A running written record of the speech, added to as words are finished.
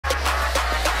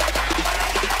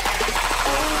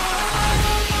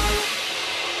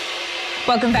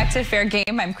Welcome back to Fair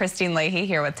Game. I'm Christine Leahy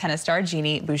here with tennis star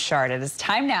Genie Bouchard. It is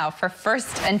time now for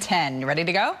First and 10. You ready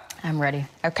to go? I'm ready.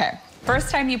 Okay.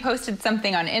 First time you posted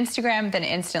something on Instagram, then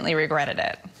instantly regretted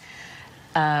it.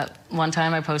 One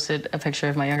time I posted a picture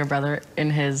of my younger brother in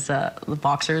his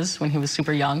boxers when he was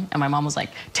super young, and my mom was like,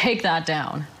 "Take that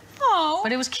down." Oh.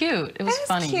 But it was cute. It was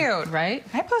funny. Cute. Right?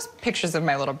 I post pictures of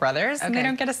my little brothers, and they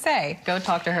don't get a say. Go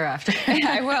talk to her after.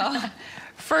 I will.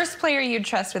 First player you'd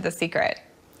trust with a secret?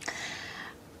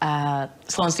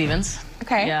 Sloane Stephens.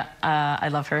 Okay. Yeah, I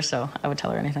love her, so I would tell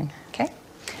her anything. Okay.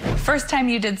 First time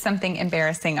you did something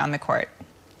embarrassing on the court?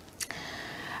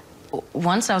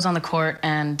 Once I was on the court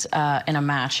and in a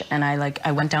match, and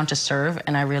I went down to serve,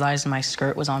 and I realized my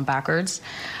skirt was on backwards.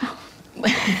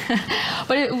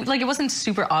 But it wasn't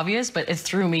super obvious, but it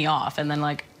threw me off, and then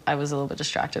I was a little bit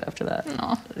distracted after that.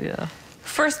 Oh. Yeah.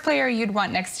 First player you'd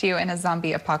want next to you in a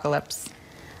zombie apocalypse?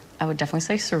 I would definitely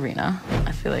say Serena.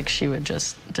 I feel like she would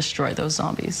just destroy those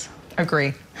zombies.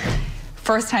 Agree.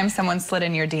 First time someone slid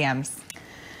in your DMs?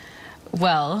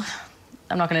 Well,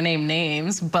 I'm not gonna name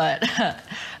names, but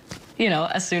you know,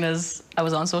 as soon as I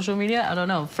was on social media, I don't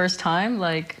know, first time,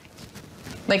 like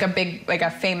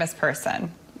a famous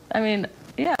person? I mean,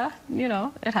 yeah, you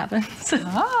know, it happens.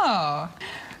 Oh.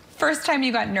 First time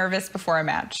you got nervous before a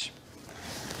match?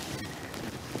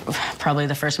 Probably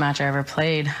the first match I ever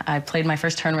played. I played my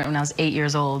first tournament when I was 8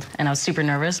 years old, and I was super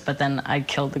nervous, but then I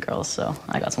killed the girls, so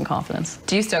I got some confidence.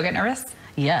 Do you still get nervous?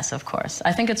 Yes, of course.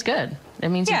 I think it's good. It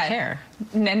means you care.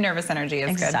 Nervous energy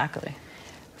is good. Exactly.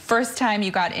 First time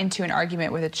you got into an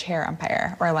argument with a chair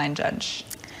umpire or a line judge?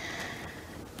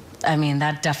 I mean,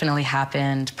 that definitely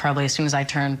happened probably as soon as I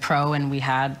turned pro and we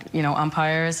had, you know,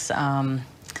 umpires.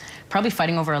 Probably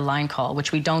fighting over a line call,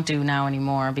 which we don't do now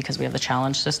anymore because we have the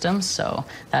challenge system, so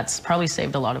that's probably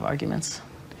saved a lot of arguments.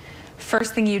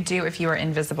 First thing you'd do if you were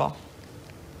invisible?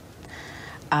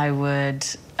 I would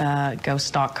go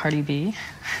stalk Cardi B.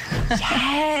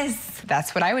 Yes!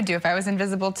 That's what I would do if I was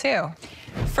invisible too.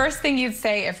 First thing you'd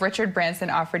say if Richard Branson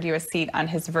offered you a seat on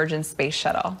his Virgin Space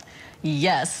Shuttle?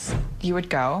 Yes. You would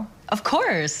go? Of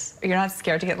course. You're not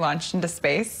scared to get launched into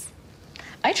space?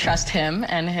 I trust him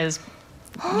and his,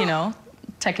 you know,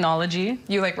 technology.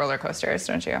 You like roller coasters,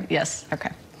 don't you? Yes.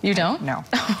 Okay. You don't? No.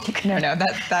 Okay. No,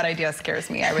 that idea scares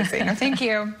me. I would say no, thank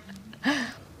you.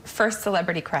 First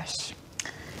celebrity crush?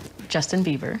 Justin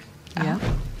Bieber.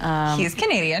 Yeah. He's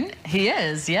Canadian. He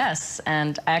is, yes.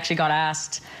 And I actually got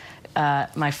asked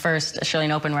my first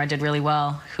Australian Open where I did really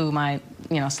well who my,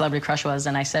 you know, celebrity crush was,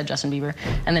 and I said Justin Bieber.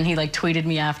 And then he tweeted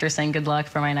me after saying good luck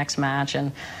for my next match,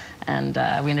 and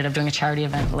we ended up doing a charity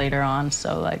event later on,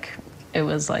 so it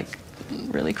was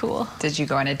really cool. Did you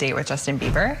go on a date with Justin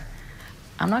Bieber?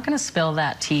 I'm not gonna spill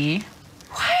that tea.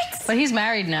 What? But he's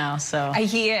married now, so.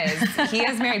 He is. He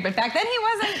is married, but back then he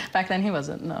wasn't. Back then he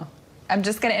wasn't, no. I'm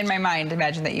just gonna, in my mind,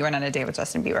 imagine that you went on a date with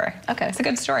Justin Bieber. Okay. It's a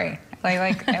good story. I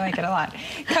like it a lot.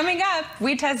 Coming up,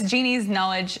 we test Genie's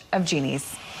knowledge of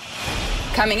genies.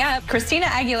 Coming up, Christina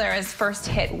Aguilera's first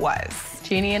hit was?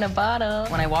 Genie in a Bottle.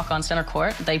 When I walk on center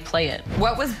court, they play it.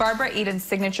 What was Barbara Eden's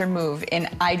signature move in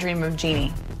I Dream of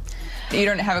Genie? You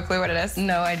don't have a clue what it is?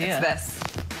 No idea. It's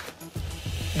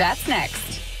this. That's next.